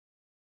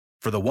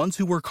For the ones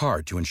who work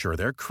hard to ensure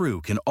their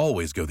crew can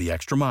always go the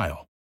extra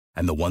mile,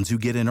 and the ones who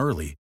get in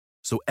early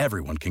so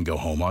everyone can go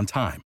home on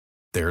time,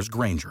 there's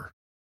Grainger,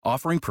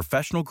 offering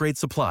professional-grade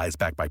supplies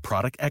backed by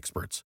product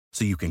experts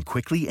so you can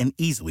quickly and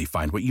easily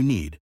find what you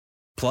need.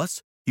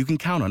 Plus, you can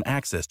count on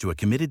access to a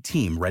committed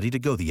team ready to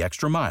go the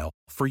extra mile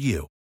for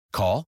you.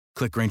 Call,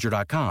 click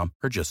Grainger.com,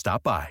 or just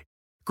stop by.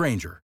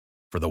 Grainger,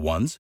 for the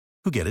ones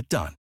who get it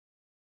done.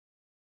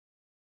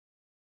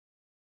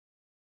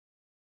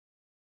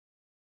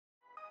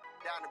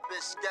 Down the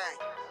Biscayne.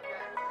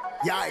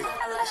 Yikes.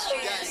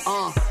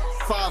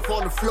 5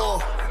 on the floor,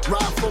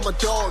 ride for my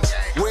dogs.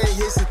 Where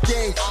here's the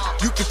thing,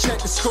 you can check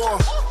the score.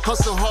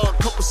 Hustle hard,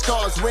 couple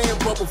scars, wearing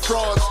bubble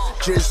frauds.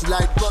 Just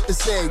like Butler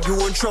said,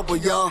 you in trouble,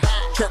 y'all.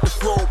 Kept the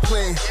flow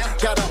playing,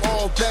 got it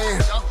all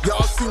banned.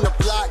 Y'all seen the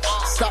block,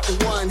 stop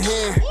with one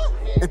hand.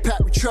 And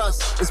Pat we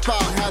trust, it's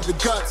power, have the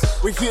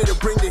guts. We're here to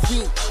bring the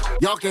heat,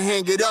 y'all can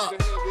hang it up.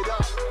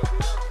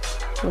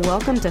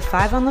 Welcome to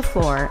 5 on the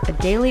Floor, a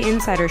daily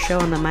insider show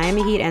on the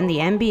Miami Heat and the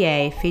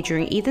NBA,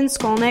 featuring Ethan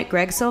Skolnick,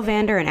 Greg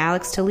Sylvander, and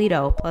Alex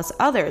Toledo, plus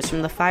others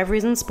from the 5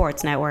 Reasons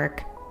Sports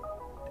Network.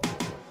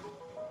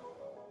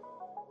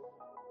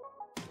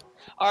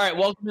 All right,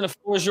 welcome to The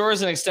Floor is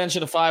Yours, an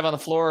extension of 5 on the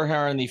Floor here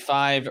on the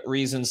 5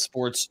 Reasons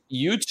Sports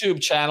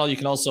YouTube channel. You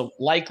can also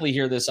likely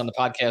hear this on the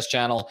podcast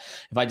channel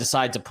if I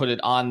decide to put it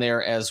on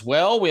there as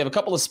well. We have a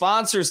couple of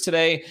sponsors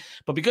today,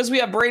 but because we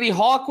have Brady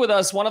Hawk with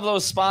us, one of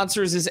those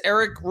sponsors is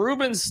Eric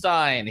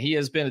Rubenstein. He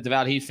has been a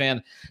devout Heat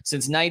fan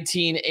since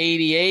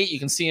 1988. You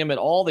can see him at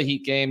all the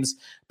Heat games,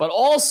 but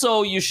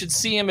also you should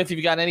see him if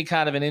you've got any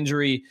kind of an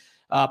injury,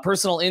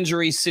 personal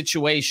injury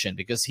situation,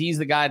 because he's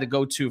the guy to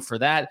go to for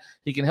that.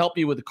 He can help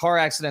you with the car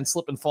accident,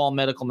 slip and fall,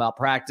 medical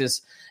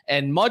malpractice,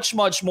 and much,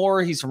 much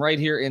more. He's from right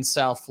here in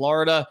South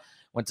Florida,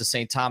 went to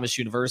St. Thomas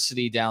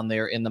University down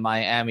there in the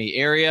Miami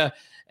area.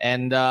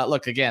 And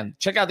look, again,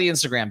 check out the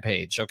Instagram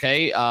page,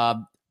 okay?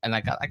 And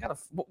I gotta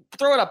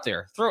throw it up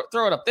there.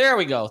 Throw it up. There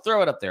we go.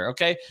 Throw it up there.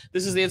 Okay.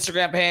 This is the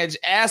Instagram page.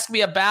 Ask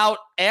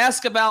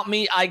about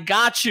me. I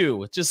got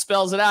you. It just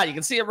spells it out. You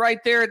can see it right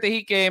there at the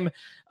Heat game.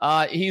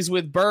 He's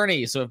with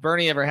Bernie. So if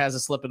Bernie ever has a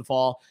slip and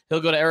fall,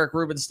 he'll go to Eric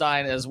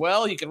Rubenstein as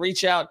well. You can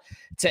reach out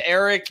to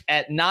Eric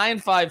at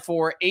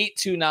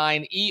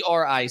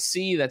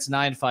 954-829-ERIC. That's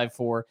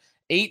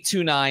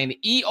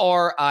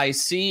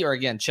 954-829-ERIC. Or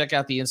again, check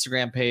out the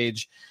Instagram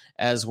page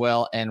as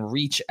well and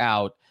reach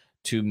out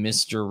to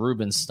Mr.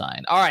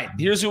 Rubenstein. All right,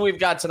 here's who we've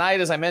got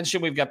tonight. As I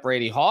mentioned, we've got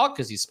Brady Hawk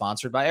because he's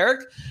sponsored by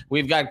Eric.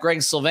 We've got Greg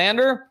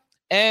Sylvander,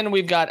 and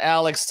we've got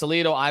Alex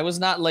Toledo. I was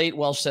not late.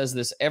 Welsh says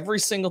this every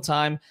single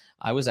time.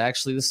 I was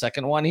actually the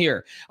second one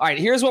here. All right,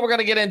 here's what we're going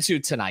to get into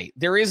tonight.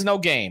 There is no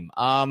game.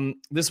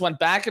 This went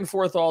back and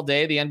forth all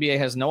day. The NBA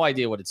has no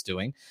idea what it's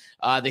doing.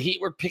 The Heat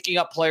were picking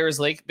up players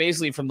like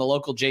basically from the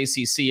local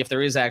JCC, if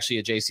there is actually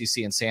a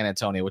JCC in San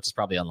Antonio, which is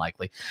probably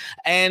unlikely.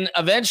 And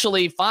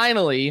eventually,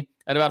 finally,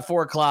 at about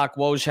 4 o'clock,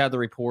 Woj had the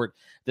report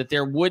that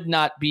there would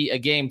not be a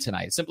game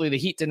tonight. Simply, the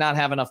Heat did not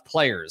have enough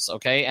players,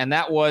 okay? And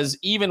that was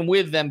even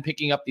with them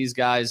picking up these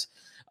guys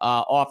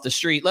off the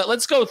street.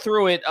 Let's go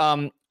through it.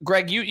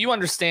 Greg, you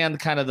understand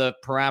kind of the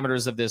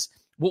parameters of this.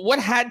 What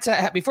had to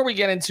happen before we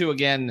get into,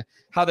 again,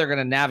 how they're going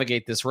to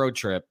navigate this road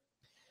trip?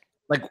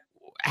 Like,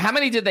 how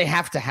many did they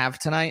have to have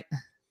tonight?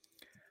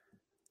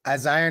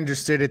 As I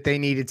understood it, they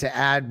needed to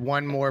add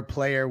one more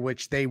player,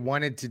 which they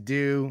wanted to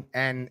do,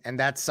 and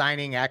that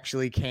signing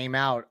actually came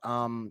out.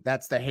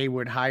 That's the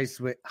Haywood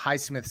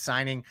Highsmith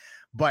signing.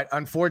 But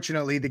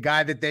unfortunately, the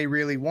guy that they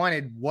really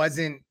wanted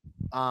wasn't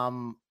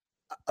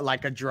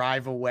like a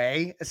drive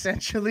away,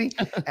 essentially.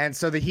 And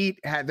so the Heat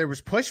there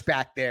was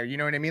pushback there. You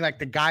know what I mean? Like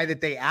the guy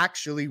that they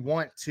actually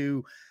want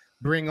to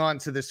bring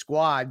onto the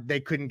squad, they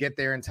couldn't get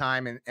there in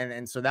time.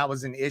 And so that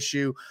was an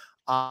issue.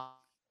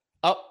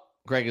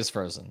 Greg is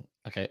frozen.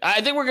 Okay. I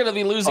think we're going to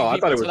be losing people I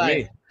thought it was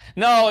tonight. me.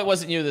 No, it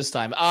wasn't you this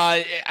time.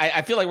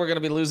 I feel like we're going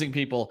to be losing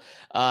people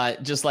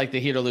just like the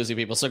Heat are losing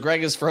people. So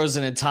Greg is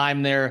frozen in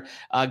time there,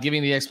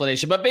 giving the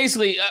explanation. But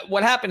basically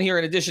what happened here,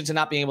 in addition to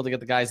not being able to get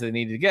the guys that they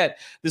needed to get,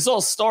 this all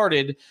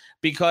started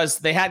because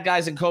they had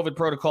guys in COVID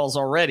protocols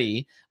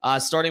already,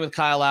 starting with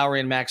Kyle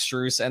Lowry and Max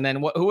Strus. And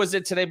then who was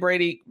it today,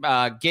 Brady?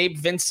 Gabe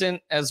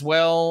Vincent as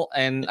well,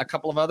 and a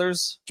couple of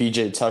others.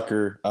 PJ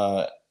Tucker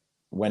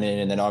went in,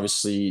 and then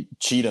obviously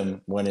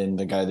Cheatham went in,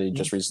 the guy they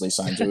just recently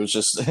signed. So it was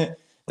just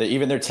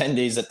even their 10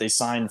 days that they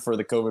signed for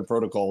the COVID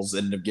protocols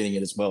ended up getting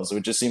it as well. So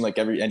it just seemed like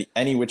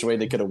any which way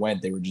they could have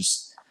went, they were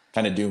just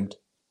kind of doomed.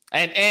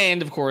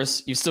 And of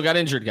course, you've still got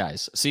injured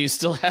guys. So you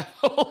still have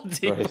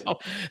Oladipo. Right.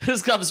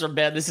 This comes from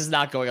Ben. This is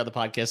not going on the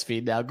podcast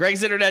feed now.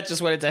 Greg's internet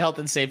just went into health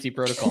and safety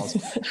protocols.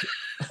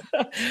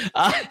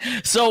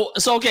 So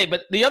okay,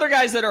 but the other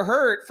guys that are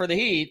hurt for the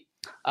Heat,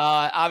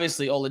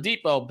 obviously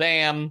Oladipo,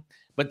 Bam,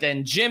 but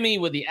then Jimmy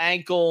with the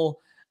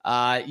ankle,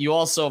 You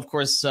also, of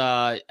course,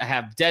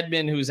 have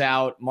Dedmon, who's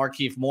out,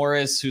 Markieff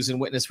Morris, who's in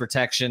witness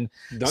protection.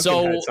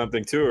 Duncan had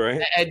something too,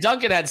 right? And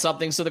Duncan had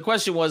something. So the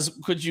question was,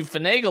 could you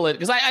finagle it?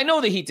 Because I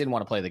know the Heat didn't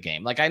want to play the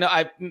game. Like, I know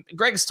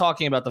Greg's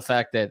talking about the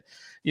fact that,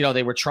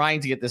 they were trying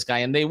to get this guy,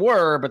 and they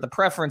were, but the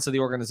preference of the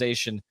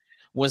organization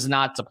was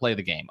not to play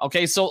the game.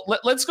 Okay, so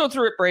let's go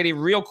through it, Brady,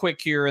 real quick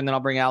here, and then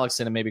I'll bring Alex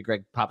in, and maybe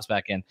Greg pops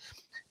back in.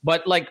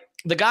 But,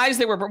 the guys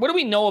what do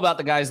we know about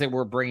the guys that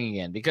we're bringing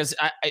in? Because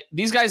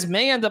these guys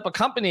may end up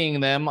accompanying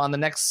them on the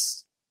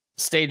next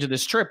stage of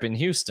this trip in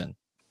Houston.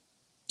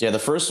 Yeah, the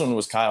first one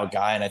was Kyle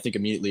Guy, and I think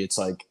immediately it's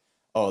like,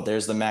 oh,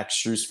 there's the Max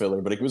Strus filler.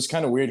 But it was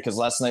kind of weird because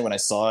last night when I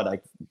saw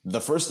it,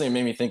 the first thing it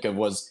made me think of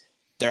was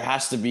there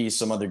has to be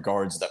some other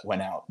guards that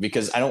went out,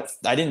 because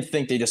I didn't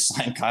think they just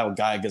signed Kyle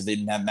Guy because they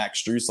didn't have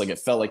Max Strus. Like, it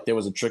felt like there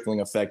was a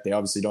trickling effect. They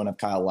obviously don't have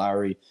Kyle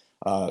Lowry,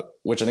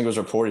 which I think was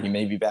reported he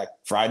may be back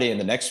Friday in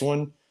the next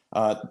one.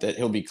 That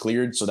he'll be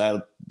cleared, so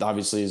that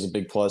obviously is a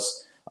big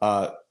plus.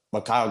 But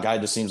Kyle Guy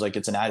just seems like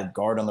it's an added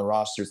guard on the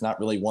roster. It's not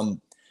really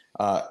one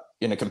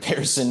in a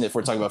comparison. If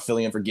we're talking about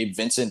filling in for Gabe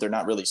Vincent, they're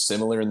not really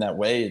similar in that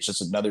way. It's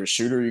just another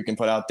shooter you can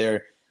put out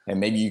there, and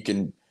maybe you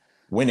can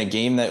win a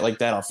game like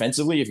that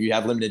offensively. If you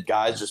have limited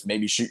guys, just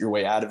maybe shoot your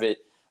way out of it.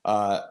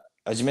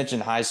 As you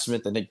mentioned,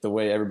 Highsmith, I think the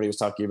way everybody was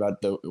talking about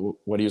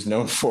what he was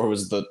known for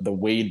was the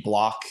Wade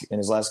block in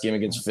his last game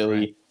against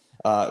Philly.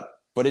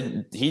 But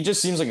he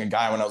just seems like a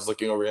guy when I was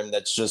looking over him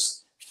that's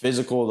just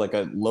physical, like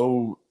a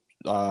low,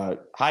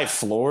 high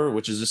floor,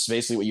 which is just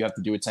basically what you have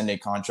to do with 10-day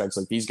contracts.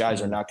 Like, these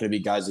guys are not going to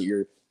be guys that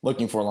you're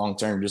looking for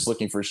long-term, just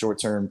looking for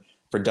short-term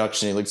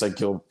production. It looks like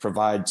he'll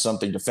provide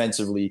something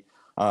defensively.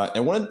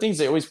 And one of the things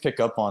they always pick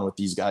up on with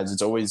these guys,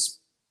 it's always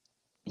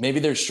maybe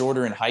they're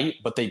shorter in height,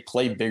 but they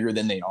play bigger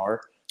than they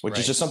are, which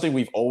is just something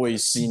we've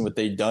always seen what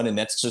they've done. And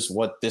that's just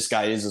what this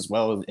guy is as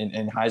well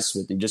in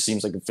Highsmith. He just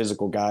seems like a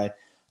physical guy.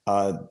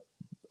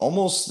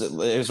 Almost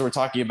as we're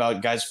talking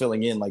about guys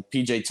filling in, like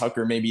PJ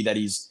Tucker, maybe that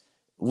he's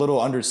a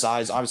little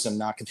undersized. Obviously, I'm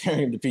not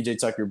comparing him to PJ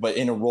Tucker, but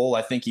in a role,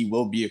 I think he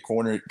will be a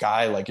corner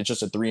guy. Like, it's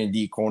just a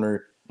 3-and-D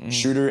corner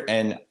shooter.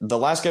 And the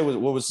last guy was,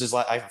 what was his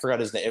last? I forgot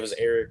his name. It was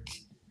Eric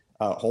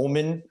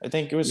Holman, I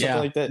think it was something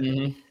like that.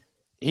 Mm-hmm.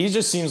 He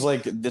just seems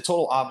like the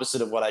total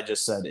opposite of what I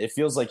just said. It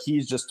feels like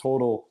he's just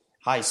total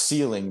high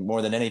ceiling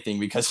more than anything,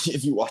 because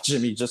if you watch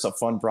him, he's just a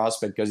fun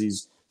prospect because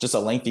he's just a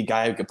lengthy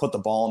guy who could put the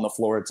ball on the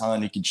floor a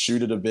ton. He could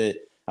shoot it a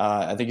bit.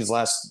 I think his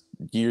last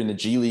year in the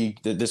G League,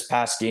 this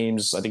past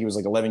games, I think it was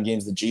like 11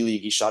 games in the G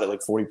League, he shot it like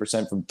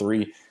 40% from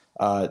three.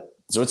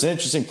 So it's an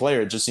interesting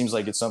player. It just seems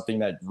like it's something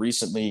that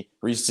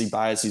recency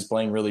bias, he's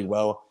playing really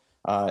well.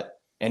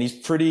 And he's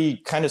pretty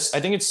kind of, I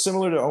think it's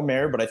similar to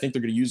Omer, but I think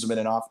they're going to use him in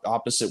an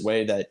opposite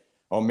way, that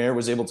Omer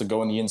was able to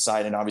go on the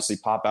inside and obviously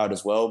pop out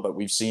as well. But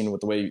we've seen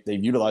with the way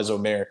they've utilized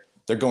Omer,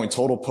 they're going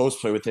total post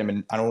play with him.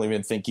 And I don't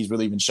even think he's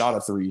really even shot a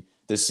three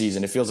this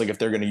season. It feels like if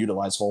they're going to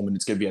utilize Holman,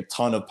 it's going to be a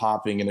ton of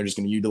popping, and they're just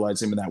going to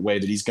utilize him in that way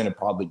that he's going to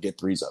probably get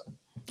threes up.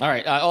 All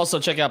right. Also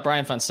check out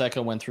Brian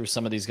Fonseca went through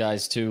some of these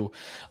guys too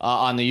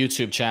on the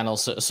YouTube channel.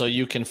 So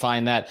you can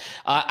find that.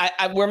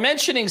 We're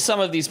mentioning some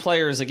of these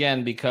players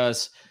again,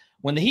 because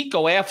when the Heat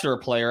go after a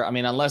player, I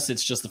mean, unless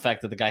it's just the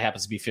fact that the guy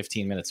happens to be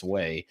 15 minutes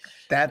away,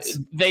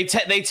 they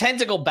tend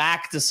to go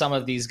back to some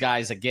of these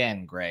guys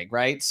again, Greg,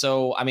 right?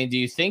 So, I mean, do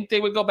you think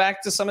they would go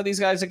back to some of these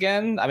guys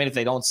again? I mean, if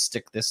they don't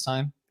stick this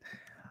time?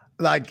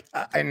 Like,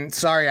 and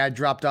sorry, I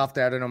dropped off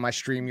there. I don't know, my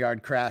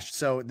StreamYard crashed.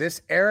 So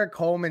this Eric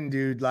Holman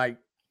dude, like,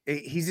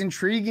 he's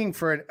intriguing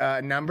for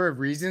a number of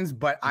reasons,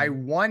 but I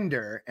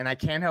wonder, and I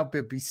can't help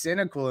but be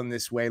cynical in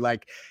this way,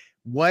 like,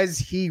 was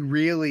he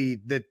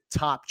really the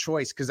top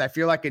choice? Because I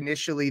feel like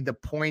initially the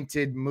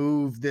pointed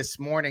move this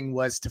morning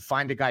was to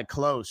find a guy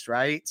close,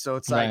 right? So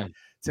it's like,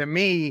 to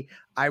me,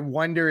 I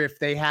wonder if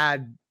they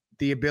had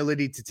the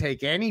ability to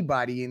take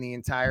anybody in the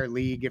entire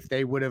league, if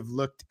they would have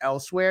looked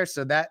elsewhere.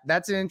 So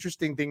that's an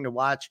interesting thing to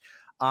watch.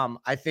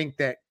 I think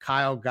that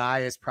Kyle Guy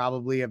is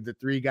probably, of the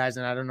three guys,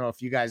 and I don't know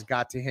if you guys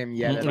got to him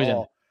yet at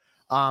all.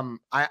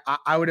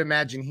 I would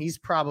imagine he's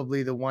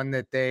probably the one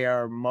that they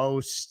are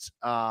most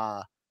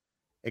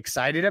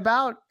excited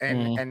about,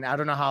 and I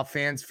don't know how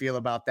fans feel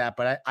about that,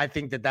 but I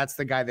think that that's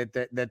the guy that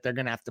they're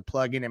gonna have to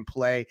plug in and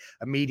play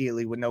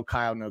immediately with no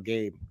Kyle, no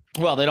Gabe.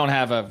 Well, they don't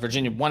have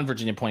one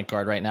Virginia point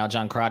guard right now.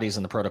 John Crotty's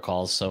in the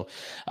protocols, so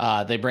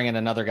they bring in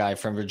another guy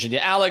from Virginia.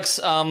 Alex,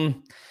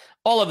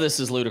 all of this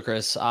is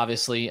ludicrous.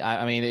 Obviously,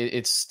 I mean,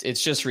 it's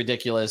just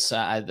ridiculous.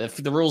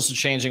 The rules are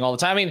changing all the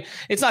time. I mean,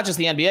 it's not just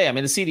the NBA. I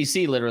mean, the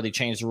CDC literally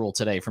changed the rule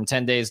today from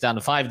 10 days down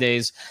to 5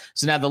 days.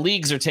 So now the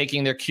leagues are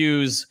taking their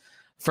cues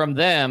from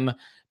them.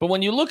 But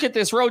when you look at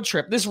this road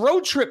trip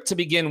to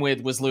begin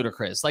with was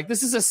ludicrous. Like,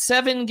 this is a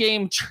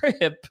 7-game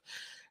trip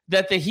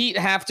that the Heat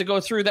have to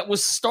go through that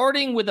was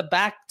starting with a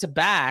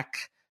back-to-back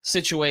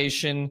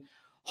situation,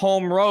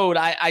 home road.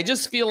 I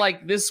just feel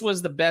like this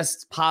was the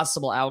best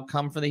possible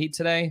outcome for the Heat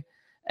today,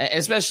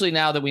 especially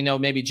now that we know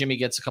maybe Jimmy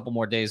gets a couple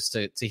more days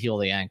to heal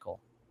the ankle.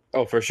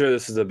 Oh, for sure,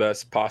 this is the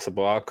best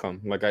possible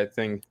outcome. Like, I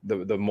think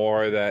the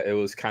more that it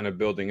was kind of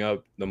building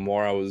up, the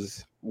more I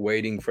was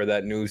waiting for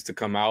that news to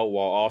come out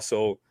while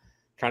also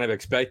kind of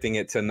expecting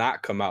it to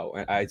not come out.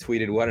 And I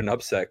tweeted, what an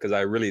upset, because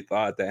I really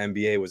thought the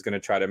NBA was going to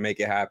try to make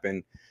it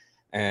happen.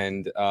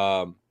 And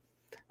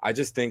I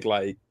just think,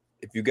 like,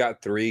 if you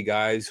got 3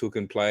 guys who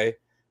can play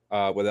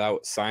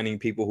without signing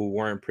people who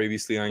weren't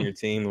previously on your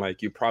team,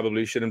 like, you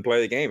probably shouldn't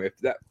play the game.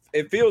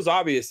 It feels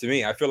obvious to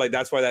me. I feel like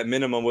that's why that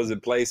minimum was in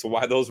place,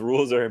 why those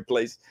rules are in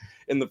place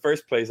in the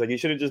first place. Like, you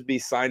shouldn't just be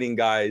signing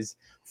guys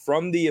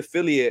from the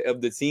affiliate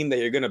of the team that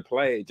you're going to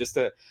play just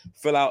to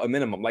fill out a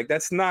minimum. Like,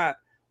 that's not,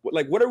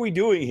 like, what are we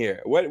doing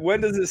here? When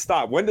does it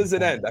stop? When does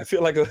it end? I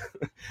feel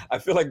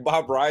like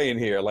Bob Ryan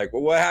here. Like,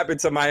 what happened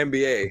to my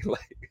NBA?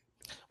 Like,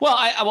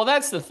 well,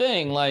 that's the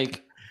thing.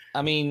 Like,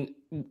 I mean,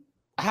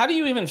 how do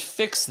you even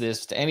fix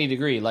this to any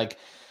degree? Like,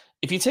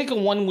 if you take a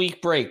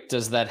 1-week break,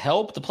 does that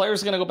help? The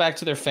players are going to go back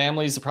to their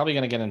families. They're probably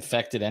going to get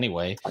infected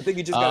anyway. I think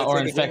you just got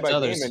to infect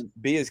others and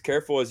be as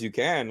careful as you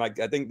can. Like,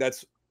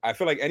 I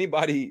feel like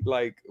anybody,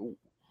 like,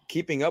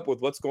 keeping up with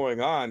what's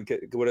going on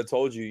would have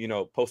told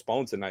you,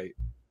 postpone tonight.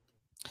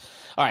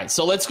 All right,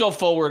 so let's go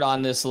forward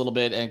on this a little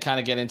bit and kind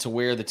of get into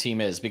where the team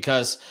is,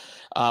 because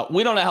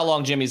we don't know how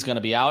long Jimmy's going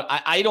to be out.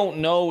 I don't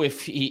know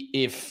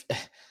if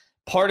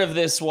part of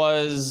this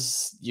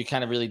was you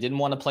kind of really didn't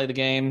want to play the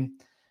game,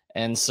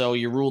 and so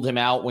you ruled him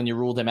out when you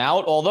ruled him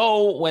out.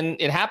 Although when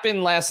it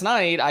happened last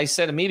night, I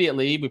said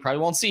immediately we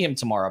probably won't see him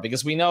tomorrow,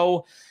 because we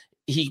know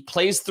he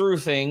plays through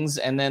things,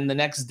 and then the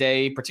next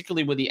day,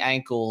 particularly with the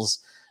ankles,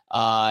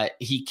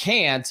 he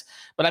can't.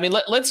 But I mean,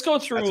 let's go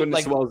through. That's when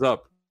it swells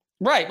up.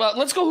 Right. Well,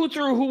 let's go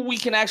through who we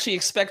can actually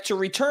expect to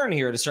return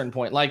here at a certain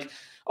point. Like,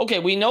 okay,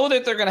 we know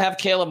that they're going to have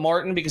Caleb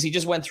Martin because he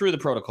just went through the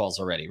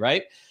protocols already,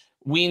 right?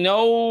 We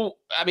know,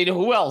 I mean,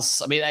 who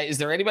else? I mean, is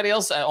there anybody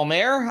else?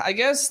 Omer, I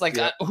guess? Like,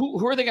 yeah.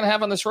 Who are they going to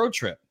have on this road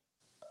trip?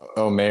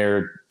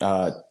 Omer,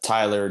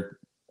 Tyler,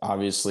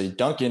 obviously.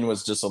 Duncan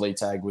was just a late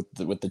tag with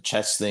the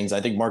chest things. I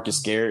think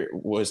Marcus Garrett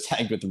was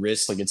tagged with the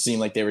wrist. Like, it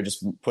seemed like they were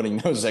just putting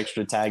those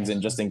extra tags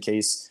in just in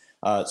case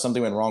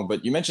something went wrong.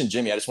 But you mentioned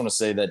Jimmy. I just want to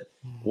say that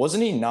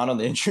wasn't he not on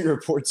the injury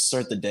report to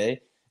start the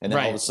day? And then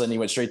all of a sudden he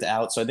went straight to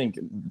out. So I think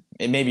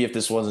maybe if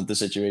this wasn't the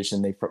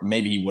situation,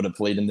 maybe he would have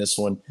played in this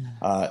one.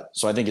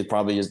 So I think it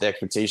probably is the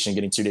expectation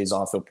getting 2 days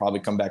off. He'll probably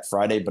come back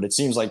Friday. But it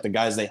seems like the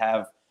guys they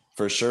have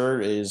for sure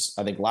is,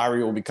 I think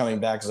Lowry will be coming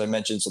back, as I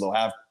mentioned. So they'll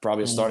have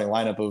probably a starting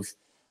lineup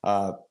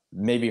of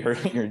maybe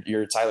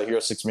your Tyler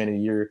Hero 6 Man of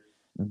the Year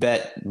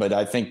bet. But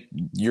I think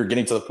you're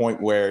getting to the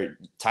point where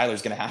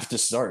Tyler's going to have to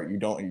start. You're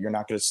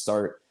not going to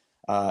start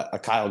a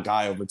Kyle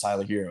Guy over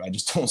Tyler Hero. I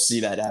just don't see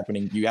that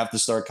happening. You have to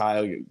start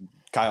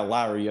Kyle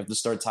Lowry, you have to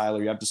start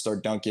Tyler, you have to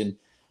start Duncan,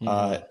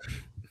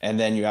 and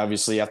then you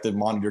obviously have to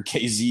monitor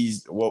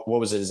KZ's, what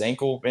was it, his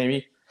ankle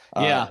maybe?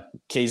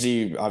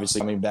 KZ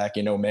obviously coming back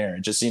in Omer.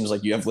 It just seems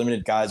like you have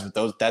limited guys with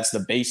those. That's the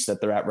base that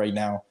they're at right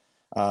now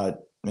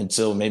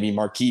until maybe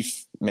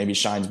Markieff maybe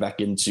shines back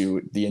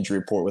into the injury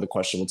report with a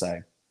questionable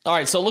tag. All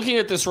right, so looking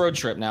at this road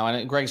trip now,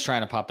 and Greg's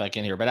trying to pop back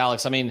in here, but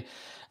Alex, I mean,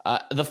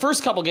 the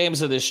first couple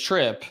games of this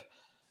trip,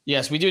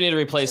 yes, we do need a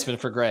replacement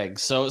for Greg.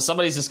 So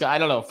somebody's just got, I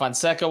don't know,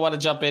 Fonseca want to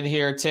jump in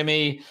here,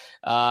 Timmy,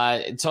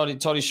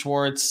 Tony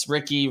Schwartz,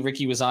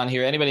 Ricky was on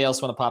here. Anybody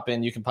else want to pop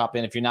in? You can pop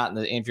in if you're not in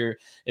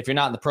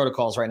the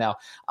protocols right now.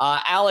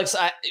 Alex,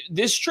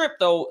 this trip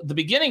though, the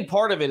beginning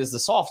part of it is the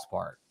soft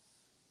part.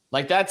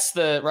 Like that's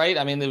the right.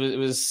 I mean, it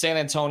was San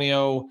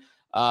Antonio.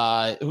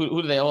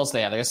 Who else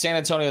they have? They got San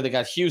Antonio. They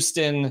got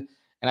Houston,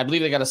 and I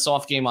believe they got a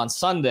soft game on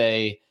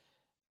Sunday.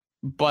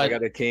 But they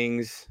got the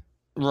Kings,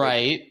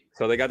 right?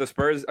 So they got the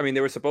Spurs. I mean,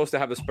 they were supposed to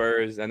have the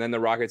Spurs and then the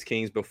Rockets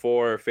Kings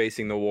before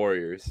facing the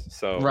Warriors.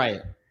 So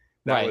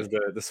that was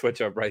the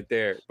switch up right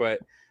there. But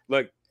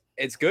look,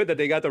 it's good that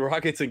they got the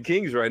Rockets and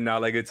Kings right now.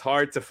 Like, it's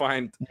hard to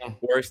find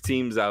worse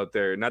teams out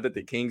there. Not that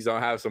the Kings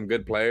don't have some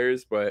good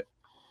players, but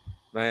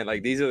man,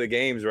 like, these are the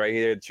games right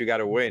here that you got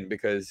to win,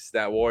 because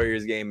that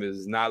Warriors game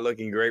is not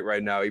looking great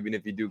right now. Even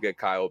if you do get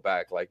Kyle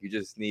back, like, you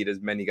just need as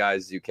many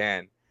guys as you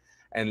can.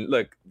 And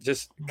look,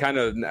 just kind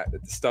of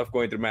stuff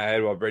going through my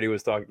head while Brady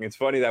was talking. It's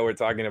funny that we're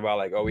talking about,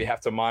 like, oh, we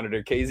have to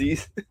monitor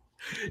KZ's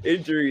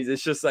injuries.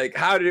 It's just like,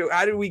 how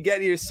did we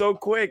get here so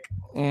quick?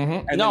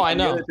 Mm-hmm. And I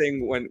know. The other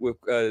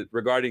thing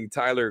regarding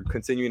Tyler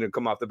continuing to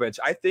come off the bench,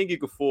 I think you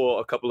could fool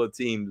a couple of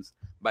teams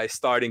by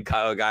starting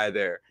Kyle Guy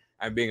there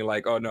and being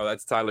like, oh no,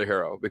 that's Tyler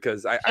Hero,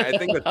 because I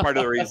think that's part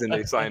of the reason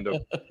they signed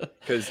him,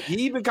 because he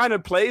even kind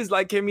of plays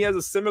like him. He has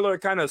a similar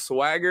kind of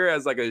swagger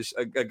as like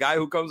a guy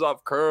who comes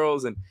off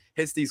curls and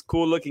hits these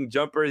cool looking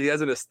jumpers. He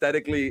has an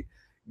aesthetically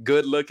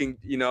good looking,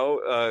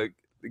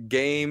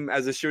 game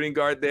as a shooting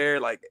guard there.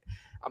 Like,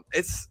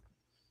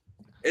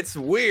 it's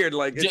weird.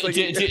 Like, it's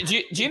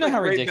do you know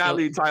how ridiculous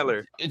value,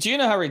 Tyler? Do you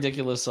know how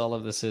ridiculous all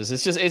of this is?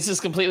 It's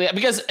just completely,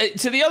 because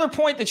to the other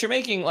point that you're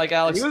making, like,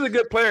 Alex, he was a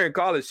good player in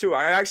college too.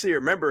 I actually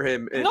remember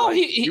him.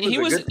 He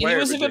was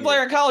a good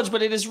player in college,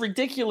 but it is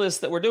ridiculous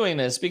that we're doing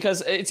this,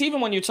 because it's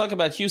even when you talk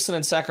about Houston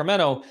and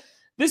Sacramento.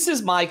 This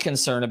is my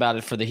concern about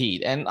it for the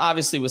Heat. And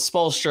obviously with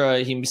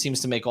Spoelstra, he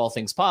seems to make all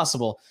things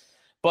possible.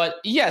 But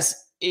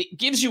yes, it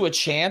gives you a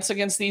chance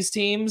against these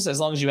teams as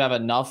long as you have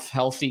enough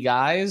healthy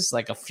guys,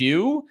 like a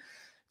few,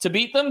 to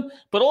beat them.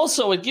 But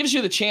also it gives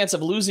you the chance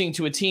of losing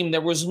to a team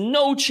there was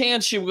no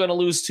chance you were going to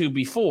lose to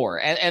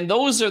before. And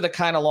those are the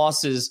kind of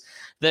losses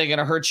that are going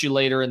to hurt you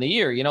later in the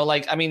year.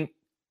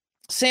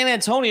 San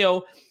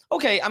Antonio,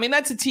 okay,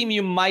 that's a team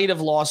you might have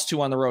lost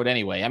to on the road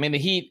anyway. The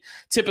Heat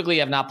typically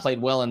have not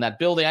played well in that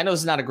building. I know this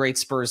is not a great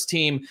Spurs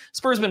team.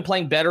 Spurs been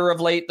playing better of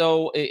late,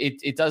 though.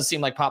 It does seem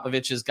like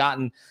Popovich has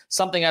gotten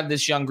something out of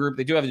this young group.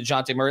 They do have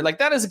DeJounte Murray. Like,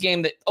 that is a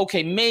game that,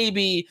 okay,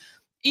 maybe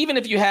even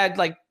if you had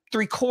like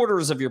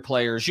 3/4 of your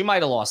players, you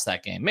might have lost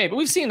that game. Maybe.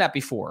 We've seen that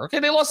before. Okay,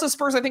 they lost to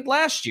Spurs, I think,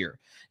 last year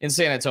in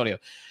San Antonio.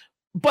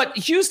 But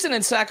Houston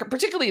and Sacramento,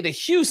 particularly the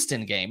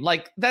Houston game,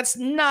 like, that's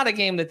not a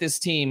game that this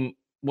team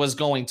was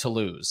going to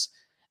lose.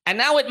 And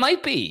now it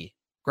might be,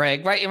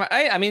 Greg, right?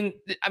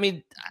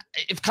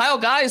 If Kyle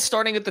Guy is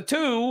starting at the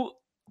 2,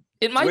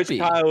 it might be.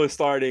 Which Kyle is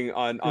starting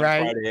on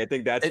right. Friday? I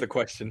think that's the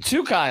question.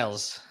 2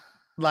 Kyles.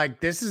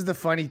 Like, this is the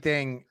funny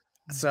thing.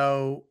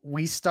 So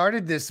we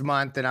started this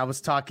month and I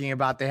was talking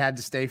about they had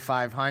to stay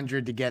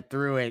 500 to get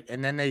through it.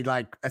 And then they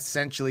like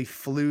essentially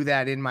flew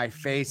that in my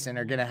face and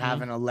are going to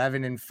have an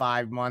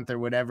 11-5 month or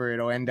whatever.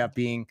 It'll end up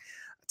being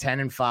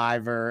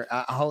 10-5 or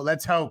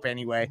let's hope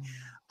anyway.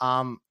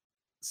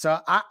 So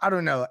I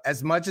don't know,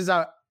 as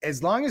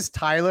long as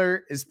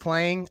Tyler is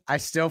playing, I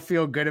still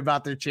feel good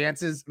about their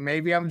chances.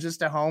 Maybe I'm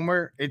just a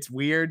homer. It's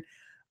weird.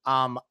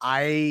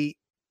 Where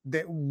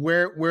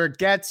it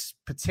gets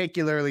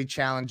particularly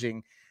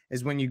challenging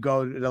is when you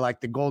go to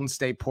like the Golden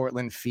State,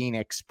 Portland,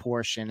 Phoenix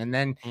portion, and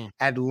then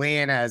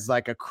Atlanta is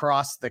like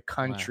across the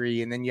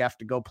country, and then you have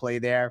to go play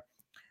there.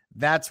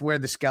 That's where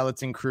the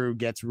skeleton crew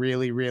gets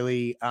really,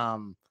 really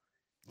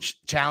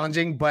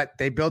challenging, but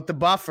they built the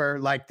buffer.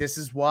 Like, this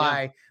is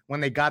why when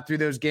they got through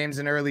those games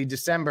in early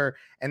December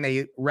and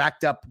they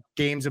racked up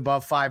games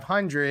above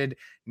 500.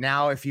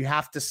 Now, if you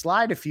have to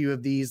slide a few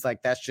of these,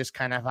 like, that's just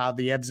kind of how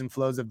the ebbs and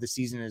flows of the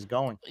season is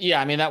going.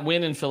 Yeah. That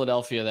win in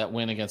Philadelphia, that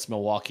win against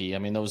Milwaukee,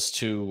 those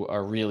two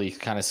are really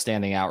kind of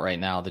standing out right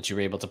now that you're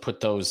able to put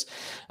those,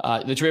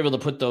 in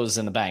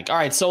the bank. All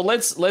right. So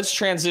let's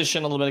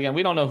transition a little bit again.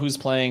 We don't know who's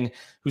playing,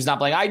 who's not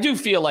playing. I do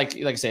feel like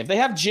I say, if they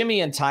have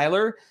Jimmy and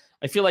Tyler,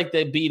 I feel like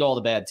they beat all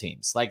the bad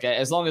teams. Like,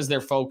 as long as they're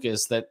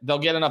focused, that they'll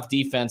get enough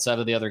defense out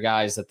of the other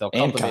guys that they'll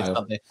cultivate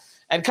something.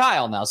 And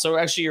Kyle now. So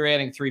actually you're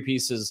adding 3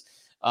 pieces.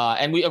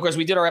 And we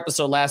did our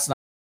episode last night.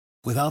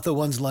 Without the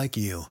ones like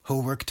you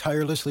who work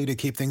tirelessly to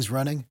keep things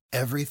running,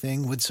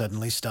 everything would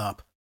suddenly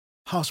stop.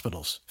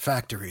 Hospitals,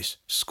 factories,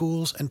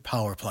 schools, and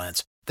power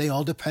plants, they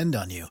all depend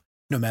on you.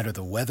 No matter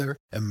the weather,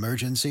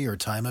 emergency, or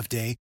time of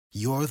day,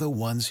 you're the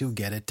ones who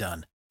get it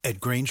done. At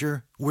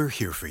Grainger, we're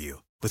here for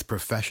you. With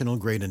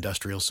professional-grade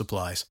industrial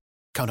supplies,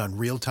 count on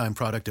real-time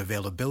product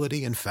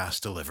availability and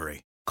fast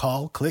delivery.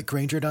 Call, click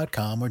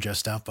Grainger.com, or just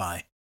stop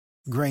by.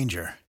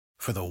 Grainger,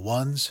 for the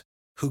ones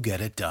who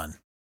get it done.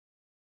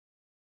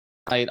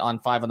 On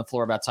 5 on the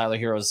Floor about Tyler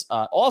Herro's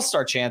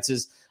all-star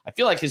chances. I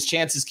feel like his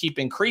chances keep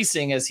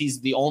increasing as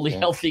he's the only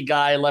healthy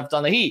guy left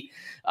on the Heat.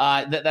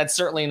 That's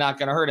certainly not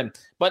going to hurt him.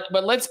 But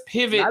let's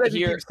pivot not if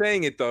here. You keep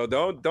saying it though.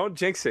 Don't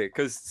jinx it,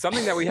 because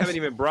something that we haven't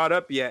even brought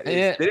up yet.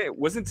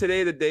 Wasn't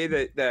today the day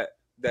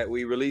that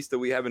we released that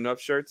we have enough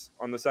shirts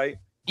on the site?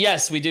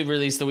 Yes, we did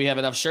release that we have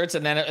enough shirts,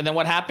 and then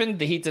what happened?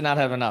 The Heat did not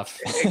have enough.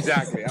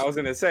 Exactly. I was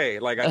going to say,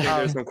 I think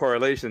there's some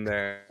correlation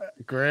there.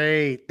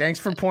 Great. Thanks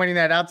for pointing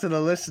that out to the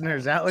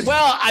listeners, Alex.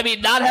 Well,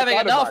 not having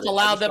enough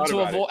allowed them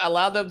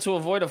to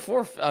avoid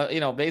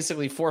a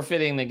basically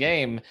forfeiting the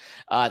game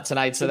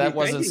tonight. So that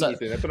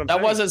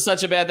wasn't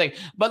such a bad thing.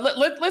 But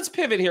let's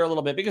pivot here a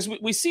little bit, because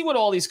we see what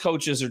all these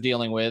coaches are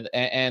dealing with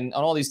and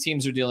all these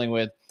teams are dealing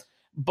with.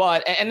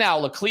 But now,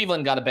 look,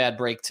 Cleveland got a bad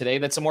break today.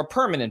 That's a more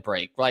permanent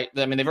break, right?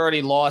 They've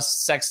already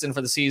lost Sexton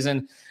for the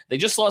season. They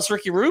just lost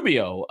Ricky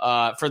Rubio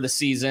for the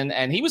season,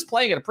 and he was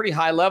playing at a pretty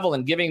high level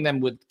and giving them,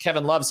 with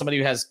Kevin Love, somebody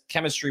who has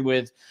chemistry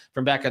with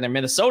from back in their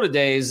Minnesota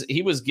days,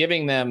 he was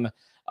giving them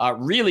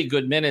really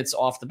good minutes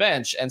off the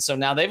bench. And so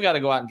now they've got to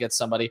go out and get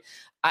somebody.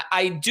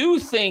 I do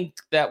think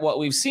that what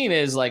we've seen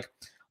is, like,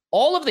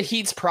 all of the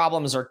Heat's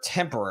problems are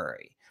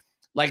temporary.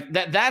 Like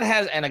that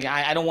has, and again,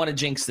 I don't want to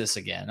jinx this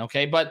again,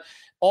 okay? But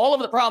all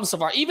of the problems so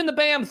far, even the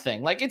Bam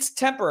thing, like, it's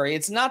temporary.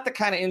 It's not the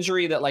kind of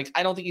injury that, like,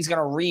 I don't think he's going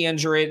to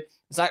re-injure it.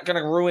 It's not going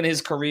to ruin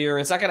his career.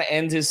 It's not going to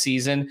end his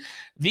season.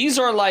 These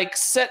are like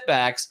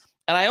setbacks.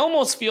 And I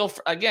almost feel,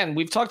 again,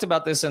 we've talked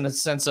about this in the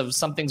sense of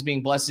some things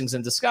being blessings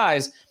in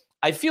disguise.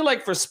 I feel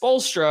like for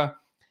Spoelstra,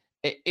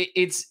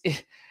 it's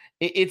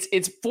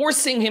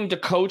forcing him to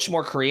coach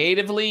more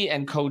creatively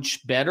and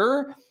coach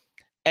better.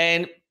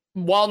 And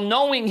while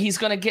knowing he's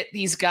going to get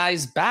these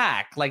guys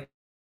back, like,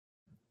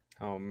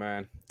 oh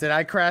man, did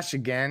I crash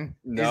again?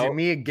 No. Is it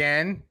me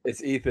again?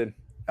 It's Ethan.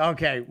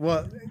 Okay,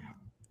 well,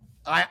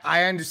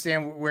 I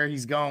understand where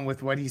he's going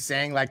with what he's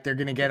saying. Like, they're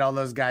going to get all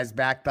those guys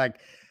back. Like,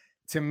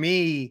 to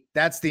me,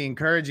 that's the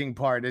encouraging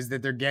part, is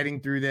that they're getting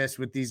through this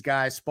with these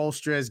guys.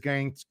 Spoelstra is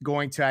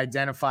going to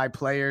identify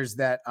players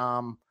that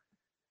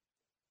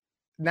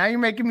now you're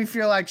making me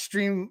feel like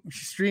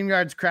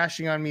StreamYard's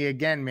crashing on me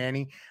again,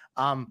 Manny.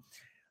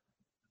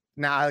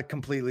 Now I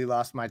completely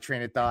lost my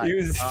train of thought. He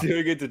was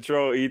doing it to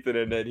troll Ethan,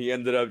 and then he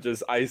ended up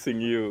just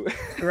icing you.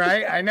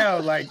 Right? I know.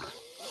 Like,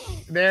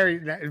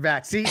 there,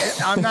 back. See,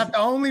 I'm not the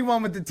only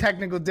one with the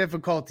technical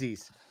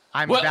difficulties.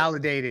 I'm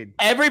validated.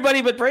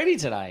 Everybody but Brady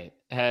tonight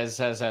has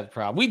had a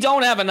problem. We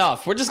don't have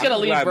enough. We're just gonna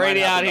leave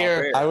Brady out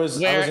here. I was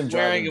in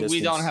driving distance.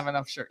 We don't have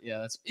enough shirt.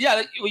 Yeah,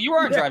 well, you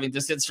are in driving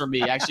distance from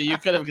me. Actually, you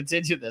could have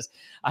continued this.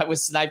 I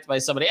was sniped by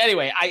somebody.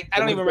 Anyway, I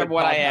don't even remember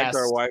what I asked.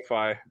 Our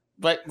Wi-Fi.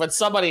 But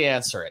somebody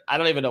answer it. I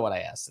don't even know what I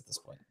asked at this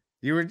point.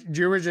 You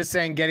were just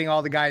saying getting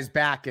all the guys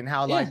back and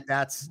how like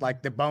that's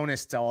like the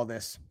bonus to all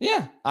this.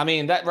 Yeah, I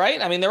mean that,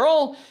 right? I mean they're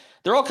all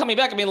coming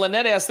back. I mean,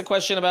 Lynette asked the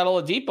question about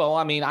Oladipo.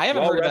 I mean, I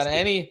haven't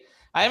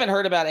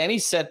heard about any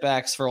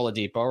setbacks for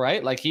Oladipo,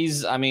 right? Like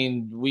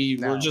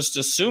we're just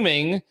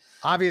assuming.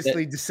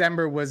 Obviously,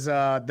 December was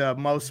the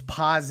most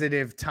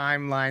positive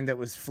timeline that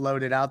was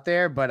floated out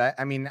there, but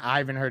I mean, I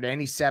haven't heard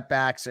any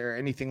setbacks or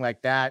anything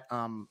like that.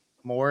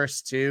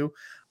 Morris too.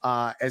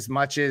 As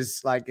much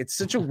as like it's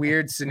such a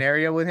weird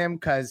scenario with him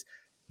because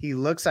he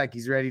looks like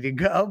he's ready to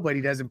go, but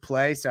he doesn't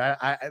play. So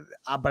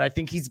but I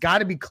think he's got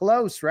to be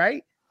close,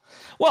 right?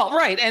 Well,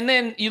 right. And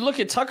then you look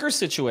at Tucker's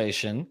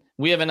situation.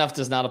 We have enough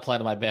does not apply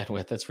to my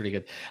bandwidth. That's pretty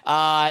good.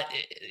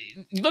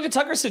 You look at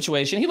Tucker's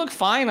situation. He looked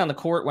fine on the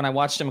court when I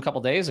watched him a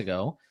couple days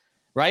ago,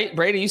 right?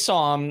 Brady, you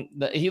saw him.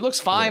 He looks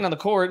fine on the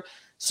court.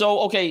 So,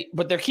 okay,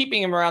 but they're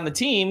keeping him around the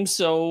team.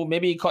 So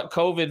maybe he caught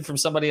COVID from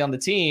somebody on the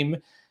team.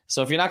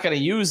 So if you're not going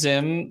to use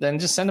him, then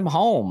just send him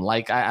home.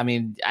 Like, I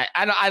mean,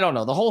 I don't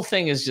know. The whole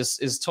thing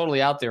is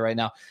totally out there right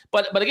now.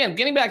 But again,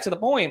 getting back to the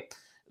point,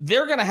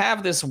 they're going to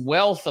have this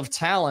wealth of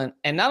talent,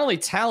 and not only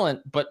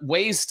talent, but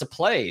ways to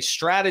play,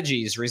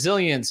 strategies,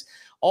 resilience,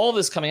 all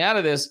this coming out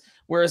of this.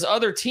 Whereas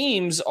other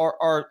teams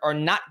are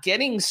not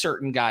getting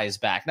certain guys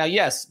back. Now,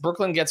 yes,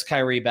 Brooklyn gets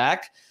Kyrie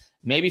back.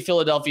 Maybe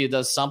Philadelphia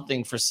does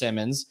something for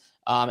Simmons.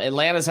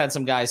 Atlanta's had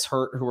some guys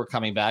hurt who are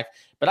coming back.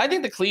 But I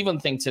think the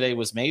Cleveland thing today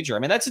was major. I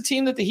mean, that's a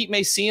team that the Heat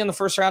may see in the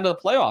first round of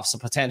the playoffs, so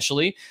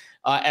potentially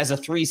as a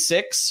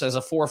 3-6, as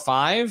a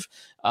 4-5,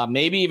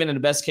 maybe even in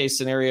the best case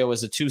scenario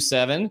as a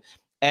 2-7.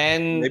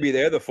 And maybe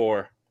they're the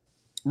 4.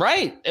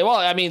 Right. Well,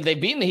 I mean, they've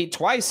beaten the Heat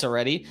twice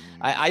already.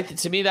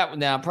 To me,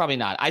 probably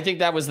not. I think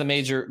that was the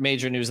major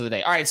news of the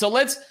day. All right, so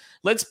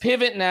let's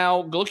pivot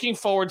now. Looking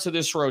forward to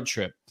this road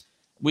trip.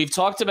 We've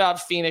talked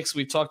about Phoenix.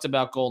 We've talked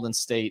about Golden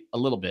State a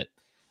little bit.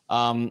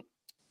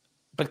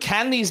 But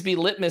can these be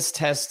litmus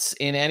tests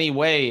in any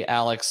way,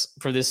 Alex,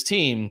 for this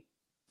team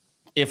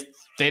if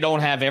they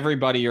don't have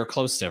everybody or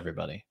close to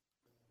everybody?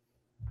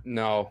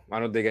 No, I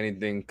don't think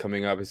anything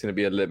coming up is going to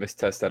be a litmus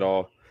test at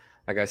all.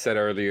 Like I said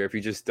earlier, if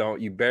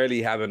you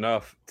barely have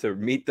enough to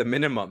meet the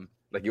minimum.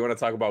 Like you want to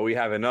talk about we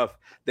have enough.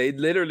 They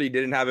literally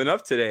didn't have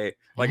enough today.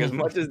 Like as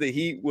much as the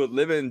Heat would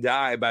live and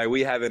die by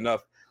we have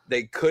enough,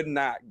 they could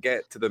not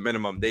get to the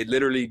minimum. They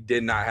literally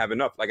did not have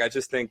enough. Like I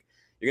just think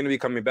you're going to be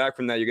coming back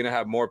from that. You're going to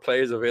have more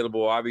players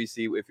available,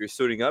 obviously, if you're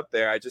suiting up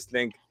there. I just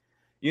think,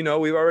 we've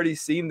already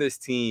seen this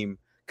team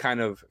kind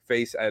of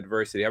face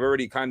adversity. I've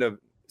already kind of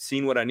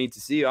seen what I need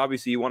to see.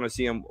 Obviously, you want to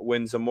see them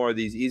win some more of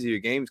these easier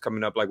games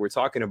coming up like we're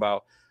talking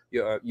about.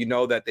 You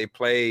know that they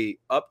play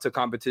up to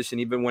competition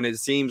even when it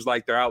seems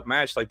like they're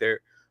outmatched. Like they're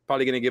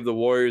probably going to give the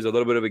Warriors a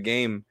little bit of a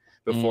game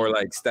before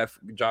like Steph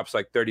drops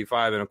like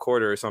 35 in a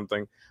quarter or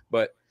something.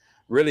 But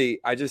really,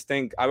 I just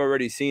think I've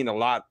already seen a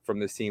lot from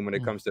this team when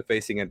it comes to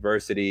facing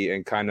adversity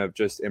and kind of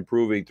just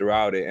improving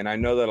throughout it. And I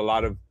know that a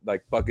lot of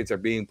like buckets are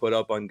being put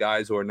up on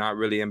guys who are not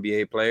really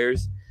NBA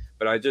players,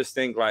 but I just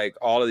think like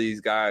all of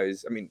these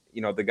guys, I mean,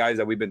 the guys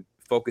that we've been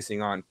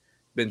focusing on,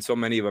 so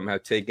many of them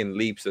have taken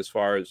leaps as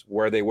far as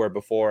where they were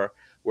before,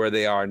 where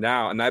they are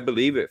now. And I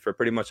believe it for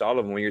pretty much all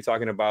of them. When you're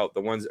talking about the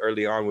ones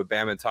early on with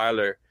Bam and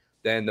Tyler,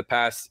 then the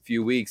past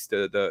few weeks,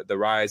 the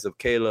rise of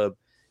Caleb,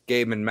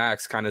 Gabe and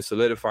Max kind of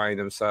solidifying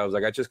themselves.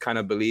 Like I just kind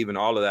of believe in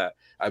all of that.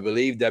 I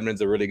believe Devlin's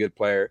a really good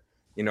player.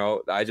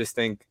 I just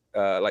think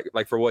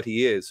like for what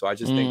he is. So I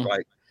just think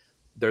like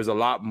there's a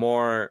lot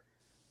more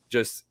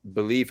just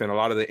belief in a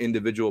lot of the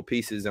individual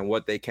pieces and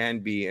what they can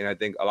be. And I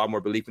think a lot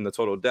more belief in the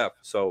total depth.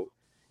 So,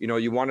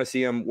 you want to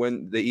see them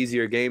win the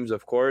easier games,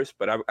 of course,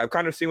 but I've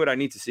kind of seen what I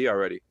need to see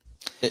already.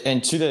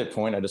 And to that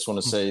point, I just want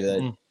to say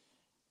that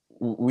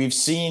we've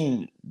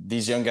seen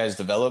these young guys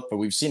develop, but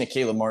we've seen a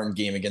Caleb Martin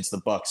game against the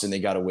Bucks and they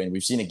got to win.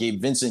 We've seen a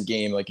Gabe Vincent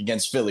game like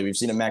against Philly. We've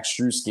seen a Max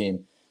Strus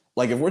game.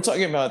 Like if we're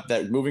talking about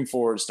that moving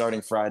forward,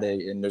 starting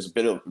Friday, and there's a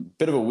bit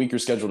of a weaker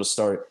schedule to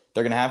start,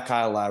 they're going to have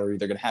Kyle Lowry,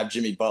 they're going to have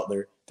Jimmy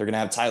Butler, they're going to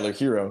have Tyler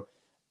Hero.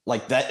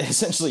 Like that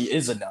essentially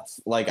is enough.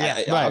 Like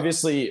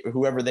obviously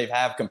whoever they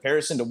have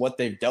comparison to what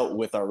they've dealt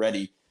with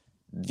already,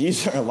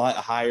 these are a lot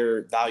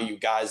higher value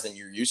guys than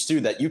you're used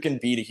to that you can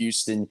beat a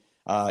Houston.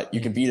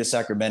 You can beat a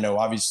Sacramento.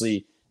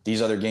 Obviously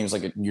these other games,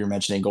 like you're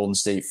mentioning Golden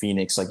State,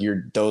 Phoenix, like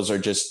those are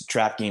just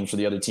trap games for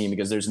the other team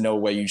because there's no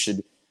way you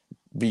should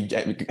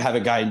have a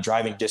guy in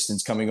driving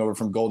distance coming over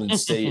from Golden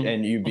State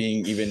and you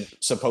being even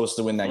supposed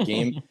to win that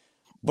game.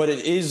 But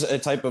it is a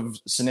type of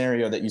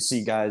scenario that you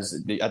see guys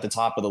at the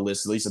top of the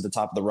list, at least at the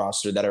top of the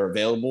roster, that are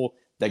available,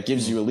 that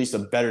gives you at least a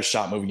better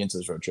shot moving into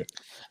this road trip.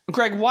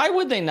 Greg, why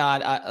would they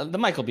not? The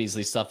Michael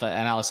Beasley stuff,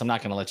 and Alex, I'm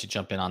not going to let you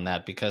jump in on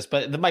that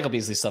but the Michael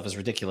Beasley stuff is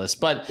ridiculous.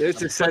 But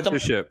it's a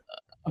censorship.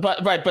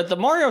 But the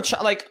Mario,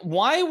 like,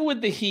 why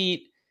would the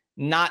Heat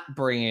not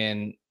bring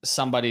in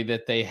somebody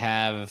that they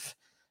have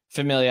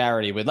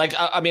familiarity with? Like,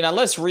 I mean,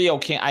 unless Rio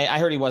can't, I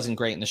heard he wasn't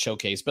great in the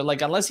showcase, but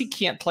like, unless he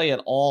can't play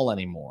at all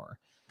anymore.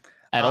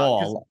 At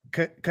all,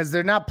 because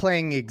they're not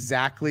playing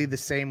exactly the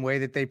same way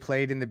that they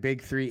played in the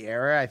Big Three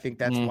era. I think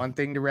that's one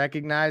thing to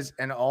recognize.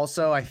 And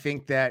also, I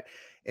think that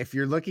if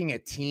you're looking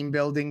at team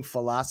building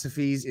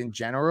philosophies in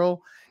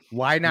general,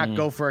 why not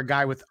go for a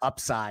guy with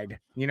upside?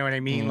 You know what I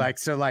mean? Like,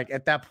 so like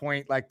at that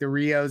point, like the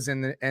Rios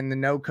and the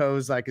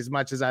Nokos, like as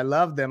much as I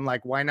love them,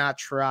 like why not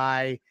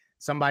try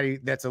somebody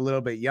that's a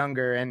little bit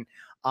younger? And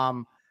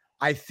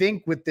I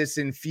think with this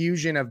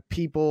infusion of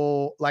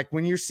people, like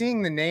when you're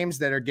seeing the names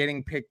that are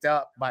getting picked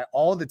up by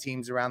all the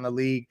teams around the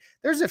league,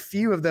 there's a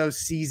few of those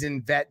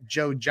seasoned vet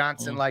Joe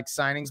Johnson like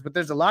signings, but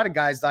there's a lot of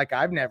guys like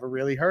I've never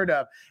really heard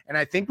of. And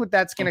I think what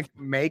that's going to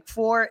make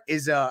for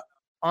is a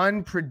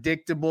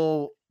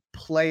unpredictable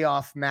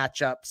playoff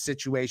matchup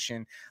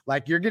situation.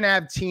 Like you're going to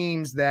have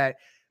teams that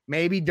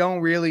maybe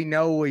don't really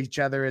know each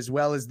other as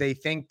well as they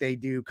think they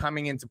do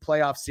coming into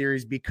playoff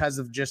series because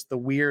of just the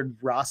weird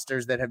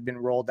rosters that have been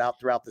rolled out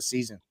throughout the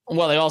season.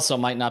 Well, they also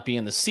might not be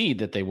in the seed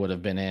that they would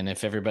have been in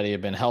if everybody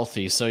had been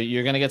healthy. So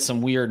you're going to get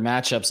some weird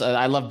matchups.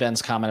 I love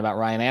Ben's comment about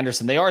Ryan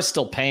Anderson. They are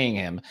still paying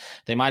him.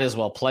 They might as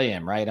well play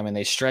him, right? I mean,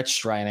 they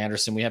stretched Ryan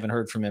Anderson. We haven't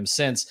heard from him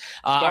since.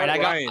 All right,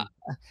 I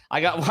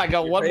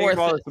got one more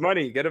thing.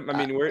 Money, get him.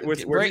 I mean,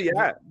 where's he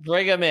at?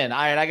 Bring him in. All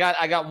right,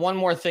 I got one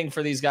more thing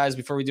for these guys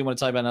before we do want to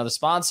tell you about another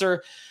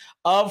sponsor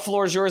of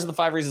Floor is Yours and the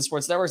 5 Reasons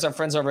Sports Networks. Our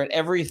friends over at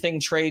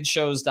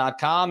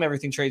everythingtradeshows.com.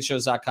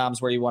 Everythingtradeshows.com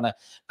is where you want to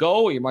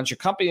go. You want your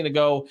company to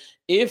go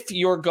if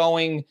you're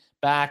going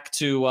back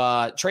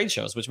to trade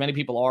shows, which many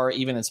people are,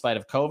 even in spite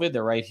of COVID.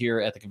 They're right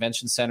here at the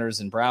convention centers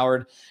in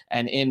Broward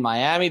and in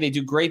Miami. They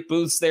do great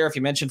booths there. If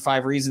you mention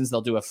 5 Reasons,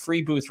 they'll do a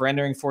free booth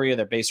rendering for you.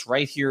 They're based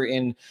right here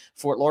in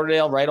Fort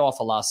Lauderdale, right off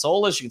of Las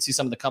Olas. You can see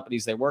some of the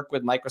companies they work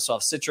with,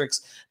 Microsoft,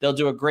 Citrix. They'll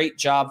do a great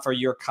job for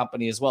your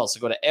company as well. So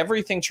go to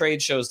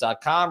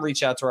everythingtradeshows.com,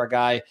 reach out to our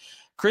guy,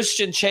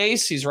 Christian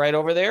Chase. He's right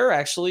over there.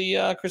 Actually,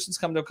 Christian's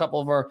come to a couple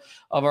of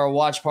our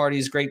watch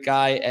parties. Great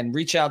guy. And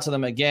reach out to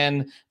them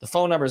again. The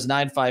phone number is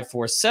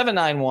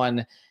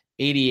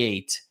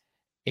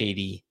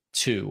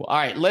 954-791-8882. All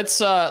right,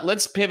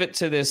 let's pivot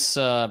to this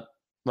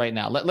right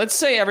now. Let's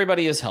say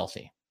everybody is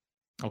healthy.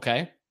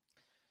 Okay.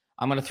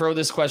 I'm going to throw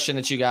this question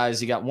at you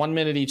guys. You got 1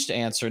 minute each to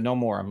answer. No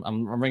more.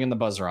 I'm ringing the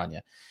buzzer on you.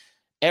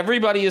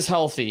 Everybody is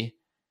healthy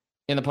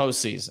in the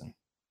postseason.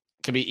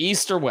 It could be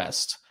East or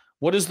West.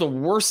 What is the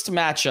worst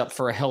matchup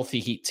for a healthy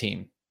Heat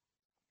team?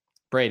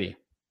 Brady.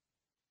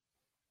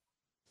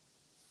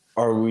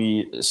 Are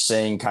we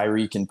saying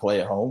Kyrie can play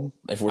at home?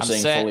 If we're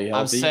saying fully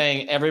healthy? I'm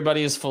saying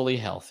everybody is fully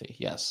healthy.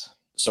 Yes.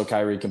 So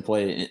Kyrie can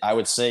play. I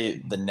would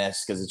say the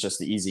Nets because it's just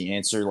the easy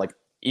answer. Like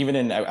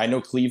I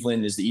know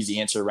Cleveland is the easy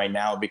answer right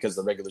now because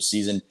of the regular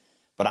season,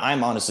 but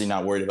I'm honestly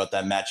not worried about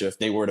that matchup. If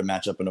they were to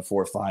match up in a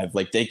 4-5,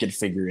 like they could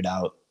figure it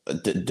out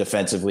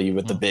defensively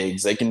with the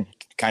bigs. They can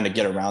kind of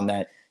get around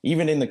that.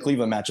 Even in the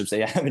Cleveland matchups,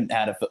 they haven't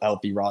had a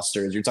healthy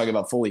roster. As you're talking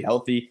about fully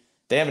healthy,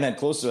 they haven't had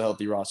close to a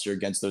healthy roster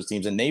against those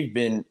teams, and they've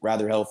been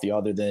rather healthy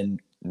other than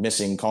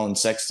missing Colin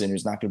Sexton,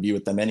 who's not going to be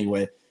with them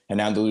anyway, and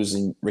now they're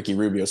losing Ricky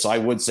Rubio. So I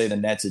would say the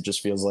Nets, it just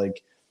feels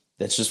like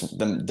that's just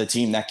the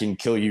team that can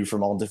kill you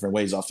from all different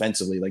ways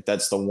offensively. Like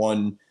that's the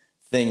one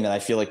thing that I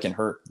feel like can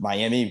hurt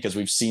Miami because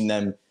we've seen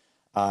them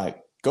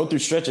go through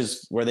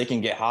stretches where they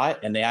can get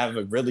hot and they have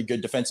a really good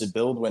defensive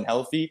build when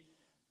healthy.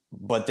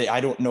 But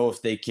I don't know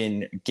if they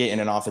can get in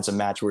an offensive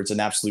match where it's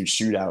an absolute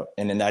shootout.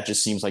 And then that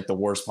just seems like the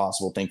worst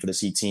possible thing for this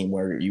Heat team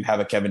where you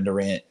have a Kevin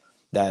Durant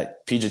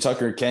that PJ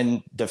Tucker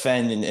can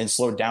defend and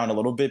slow down a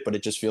little bit, but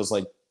it just feels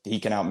like he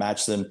can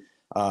outmatch them.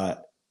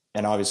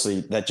 And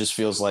obviously that just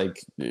feels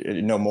like,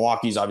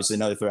 Milwaukee's obviously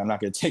another threat. I'm not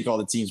going to take all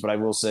the teams, but I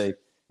will say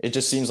it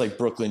just seems like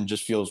Brooklyn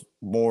just feels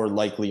more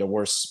likely a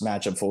worse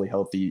matchup fully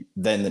healthy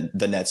than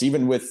the Nets,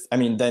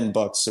 than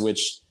Bucks,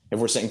 which if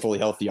we're saying fully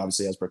healthy,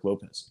 obviously has Brook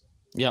Lopez.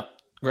 Yep.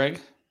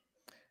 Greg?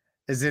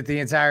 Is it the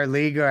entire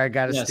league or I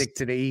got to stick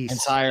to the East?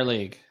 Entire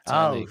league.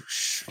 I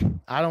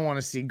don't want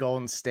to see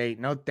Golden State.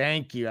 No,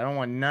 thank you. I don't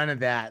want none of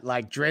that.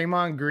 Like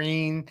Draymond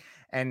Green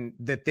and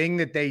the thing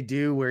that they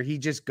do where he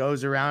just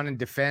goes around and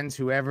defends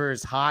whoever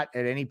is hot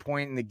at any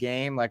point in the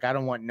game. Like, I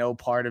don't want no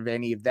part of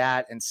any of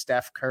that. And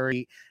Steph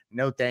Curry,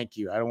 no, thank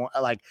you. I don't want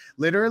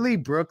literally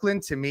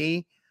Brooklyn to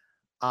me.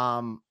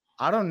 I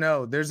don't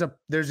know. There's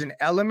an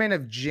element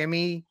of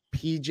Jimmy,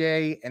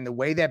 PJ, and the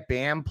way that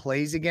Bam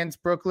plays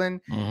against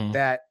Brooklyn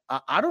that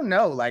I don't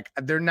know. Like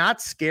they're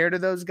not scared of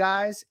those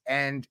guys,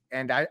 and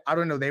I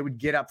don't know. They would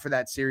get up for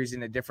that series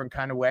in a different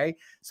kind of way,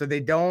 so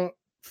they don't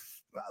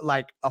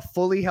like a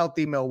fully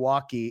healthy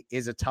Milwaukee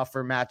is a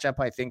tougher matchup,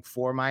 I think,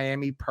 for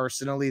Miami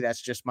personally.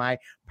 That's just my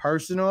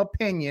personal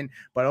opinion.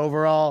 But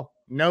overall,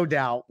 no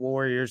doubt,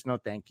 Warriors, no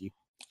thank you.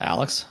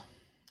 Alex?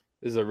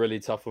 This is a really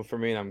tough one for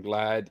me, and I'm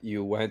glad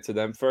you went to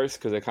them first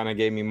because it kind of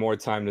gave me more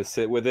time to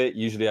sit with it.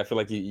 Usually I feel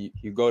like you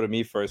go to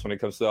me first when it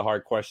comes to the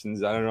hard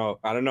questions. I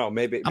don't know.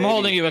 Maybe I'm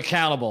holding you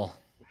accountable.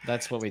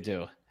 That's what we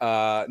do.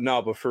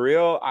 No, but for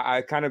real,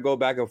 I kind of go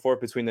back and forth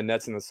between the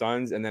Nets and the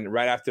Suns. And then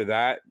right after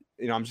that,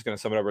 I'm just going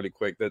to sum it up really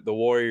quick. The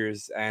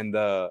Warriors and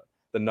the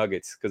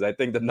Nuggets, because I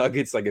think the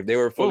Nuggets, like if they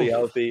were fully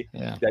healthy,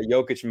 that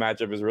Jokic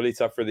matchup is really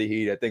tough for the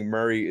Heat. I think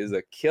Murray is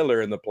a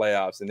killer in the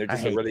playoffs, and they're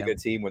just a really good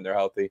team when they're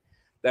healthy.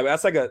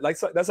 That's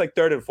like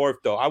third and fourth,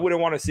 though. I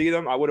wouldn't want to see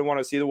them. I wouldn't want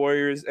to see the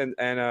Warriors and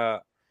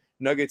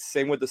Nuggets.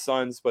 Same with the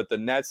Suns, but the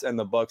Nets and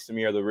the Bucks to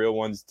me are the real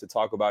ones to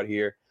talk about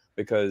here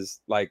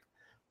because, like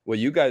what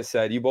you guys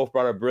said, you both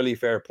brought up really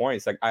fair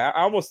points. Like I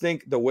almost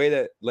think the way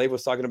that Leif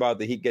was talking about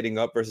the Heat getting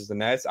up versus the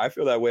Nets, I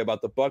feel that way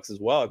about the Bucks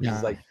as well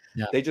because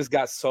they just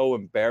got so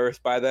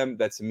embarrassed by them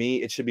that to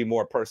me it should be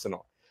more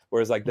personal.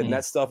 Whereas like the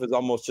Nets stuff is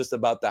almost just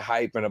about the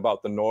hype and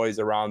about the noise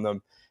around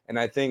them, and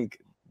I think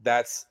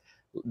that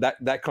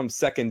comes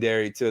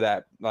secondary to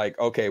that. Like,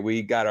 okay,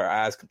 we got our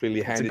ass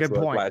completely handed to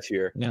us last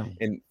year.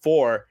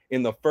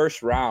 In the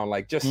first round,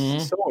 like just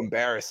so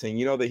embarrassing.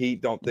 The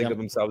Heat don't think of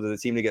themselves as a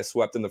team to get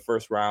swept in the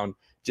first round.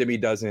 Jimmy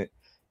doesn't,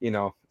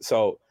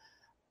 so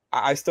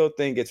I still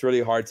think it's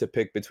really hard to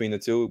pick between the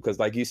two because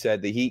like you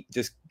said, the Heat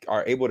just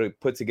are able to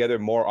put together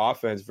more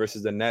offense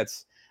versus the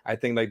Nets. I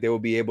think like they will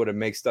be able to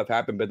make stuff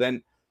happen, but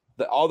then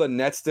all the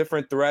Nets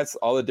different threats,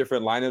 all the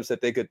different lineups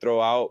that they could throw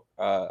out,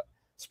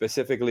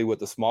 specifically with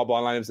the small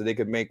ball lineups that they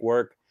could make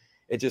work,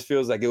 it just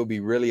feels like it would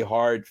be really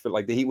hard for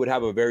like the Heat would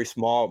have a very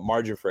small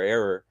margin for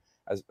error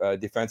as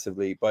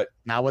defensively, but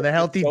not with a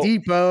healthy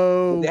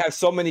Depot. They have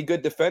so many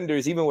good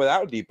defenders even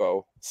without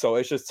Depot, so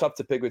it's just tough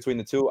to pick between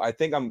the two. I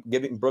think I'm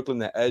giving Brooklyn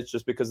the edge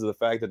just because of the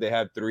fact that they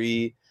have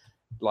three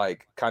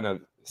like kind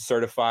of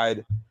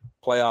certified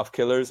playoff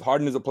killers.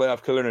 Harden is a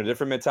playoff killer in a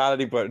different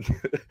mentality, but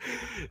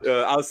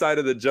outside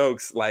of the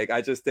jokes, like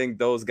I just think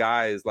those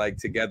guys like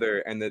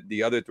together and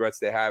the other threats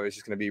they have is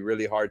just going to be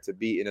really hard to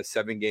beat in a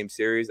 7-game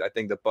series. I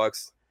think the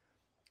Bucks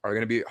are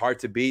going to be hard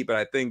to beat, but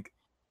I think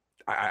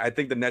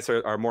the Nets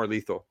are more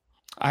lethal.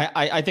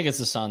 I think it's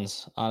the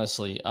Suns,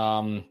 honestly.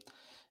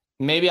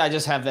 Maybe I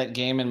just have that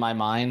game in my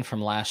mind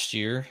from last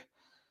year,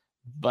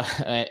 but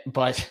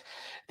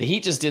the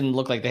Heat just didn't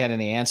look like they had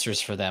any answers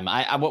for them.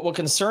 What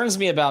concerns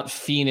me about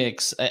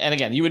Phoenix, and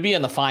again, you would be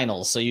in the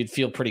finals, so you'd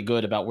feel pretty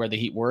good about where the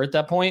Heat were at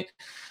that point.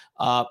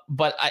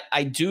 But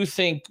I do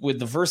think with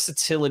the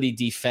versatility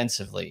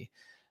defensively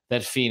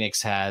that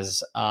Phoenix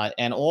has,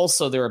 and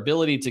also their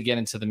ability to get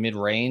into the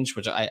mid-range,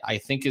 which I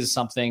think is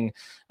something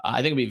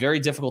I think would be very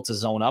difficult to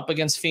zone up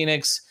against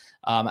Phoenix.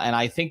 And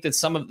I think that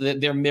some of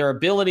their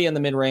ability in the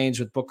mid-range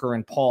with Booker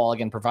and Paul,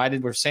 again,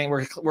 provided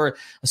we're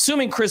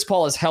assuming Chris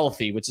Paul is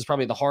healthy, which is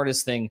probably the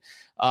hardest thing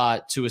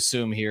to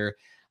assume here.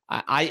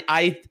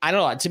 I don't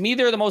know. To me,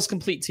 they're the most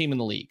complete team in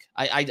the league.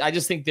 I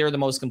just think they're the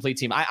most complete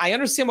team. I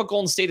understand what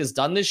Golden State has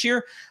done this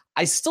year.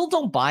 I still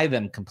don't buy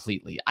them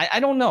completely. I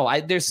don't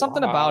know. There's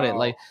something about it.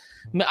 Like,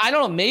 I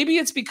don't know. Maybe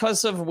it's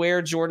because of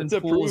where Jordan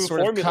Poole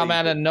sort of come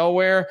out of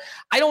nowhere.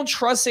 I don't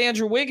trust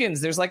Andrew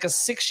Wiggins. There's like a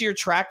 6-year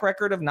track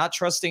record of not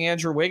trusting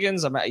Andrew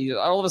Wiggins.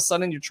 All of a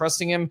sudden, you're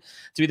trusting him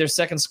to be their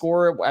second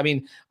scorer. I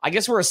mean, I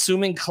guess we're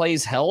assuming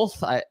Clay's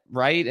health,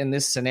 right, in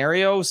this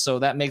scenario. So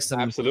that makes them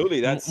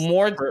absolutely that's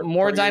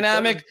more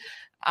dynamic.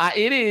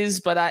 It is,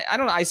 but I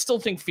don't know. I still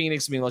think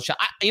Phoenix would be a little shot.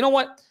 You know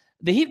what?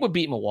 The Heat would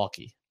beat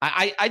Milwaukee.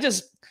 I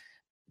just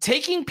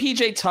taking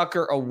PJ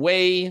Tucker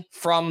away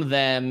from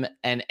them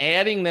and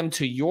adding them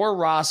to your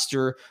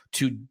roster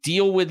to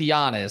deal with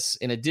Giannis,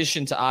 in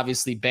addition to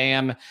obviously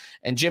Bam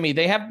and Jimmy,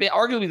 they have been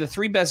arguably the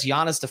 3 best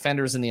Giannis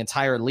defenders in the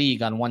entire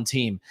league on one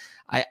team.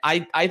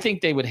 I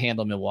think they would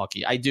handle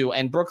Milwaukee. I do.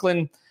 And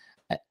Brooklyn,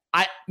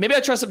 maybe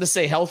I trust them to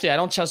stay healthy. I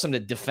don't trust them to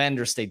defend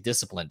or stay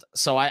disciplined.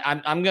 So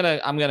I'm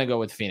gonna go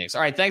with Phoenix.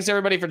 All right, thanks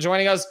everybody for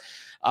joining us.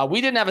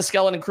 We didn't have a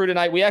skeleton crew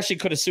tonight. We actually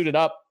could have suited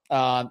up.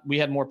 We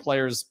had more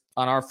players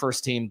on our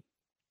first team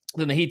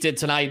than the Heat did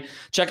tonight.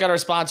 Check out our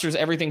sponsors,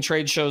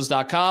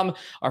 everythingtradeshows.com.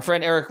 Our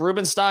friend Eric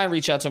Rubenstein,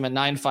 reach out to him at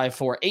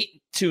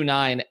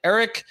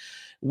 954-829-ERIC.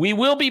 We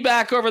will be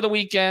back over the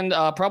weekend,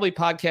 probably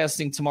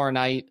podcasting tomorrow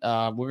night.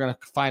 We're going to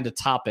find a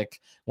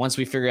topic once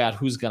we figure out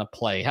who's going to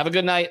play. Have a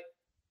good night.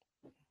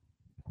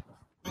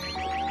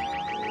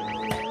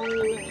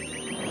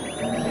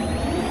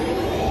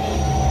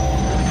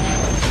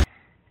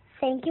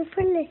 Thank you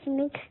for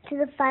listening to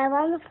the 5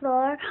 on the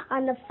Floor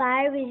on the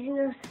 5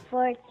 Regional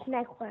Sports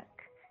Network.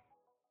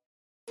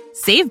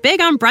 Save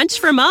big on brunch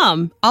for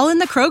mom, all in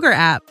the Kroger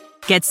app.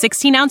 Get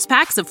 16-ounce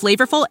packs of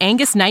flavorful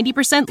Angus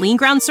 90% lean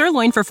ground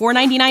sirloin for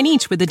 $4.99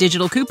 each with a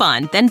digital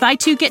coupon. Then buy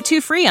 2, get 2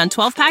 free on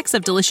 12 packs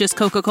of delicious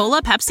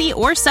Coca-Cola, Pepsi,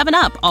 or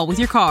 7-Up, all with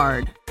your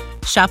card.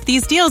 Shop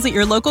these deals at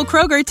your local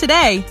Kroger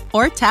today,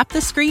 or tap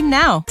the screen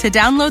now to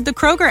download the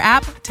Kroger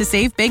app to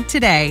save big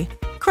today.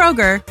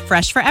 Kroger,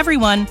 fresh for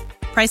everyone.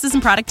 Prices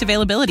and product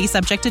availability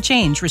subject to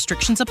change.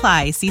 Restrictions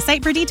apply. See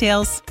site for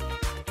details.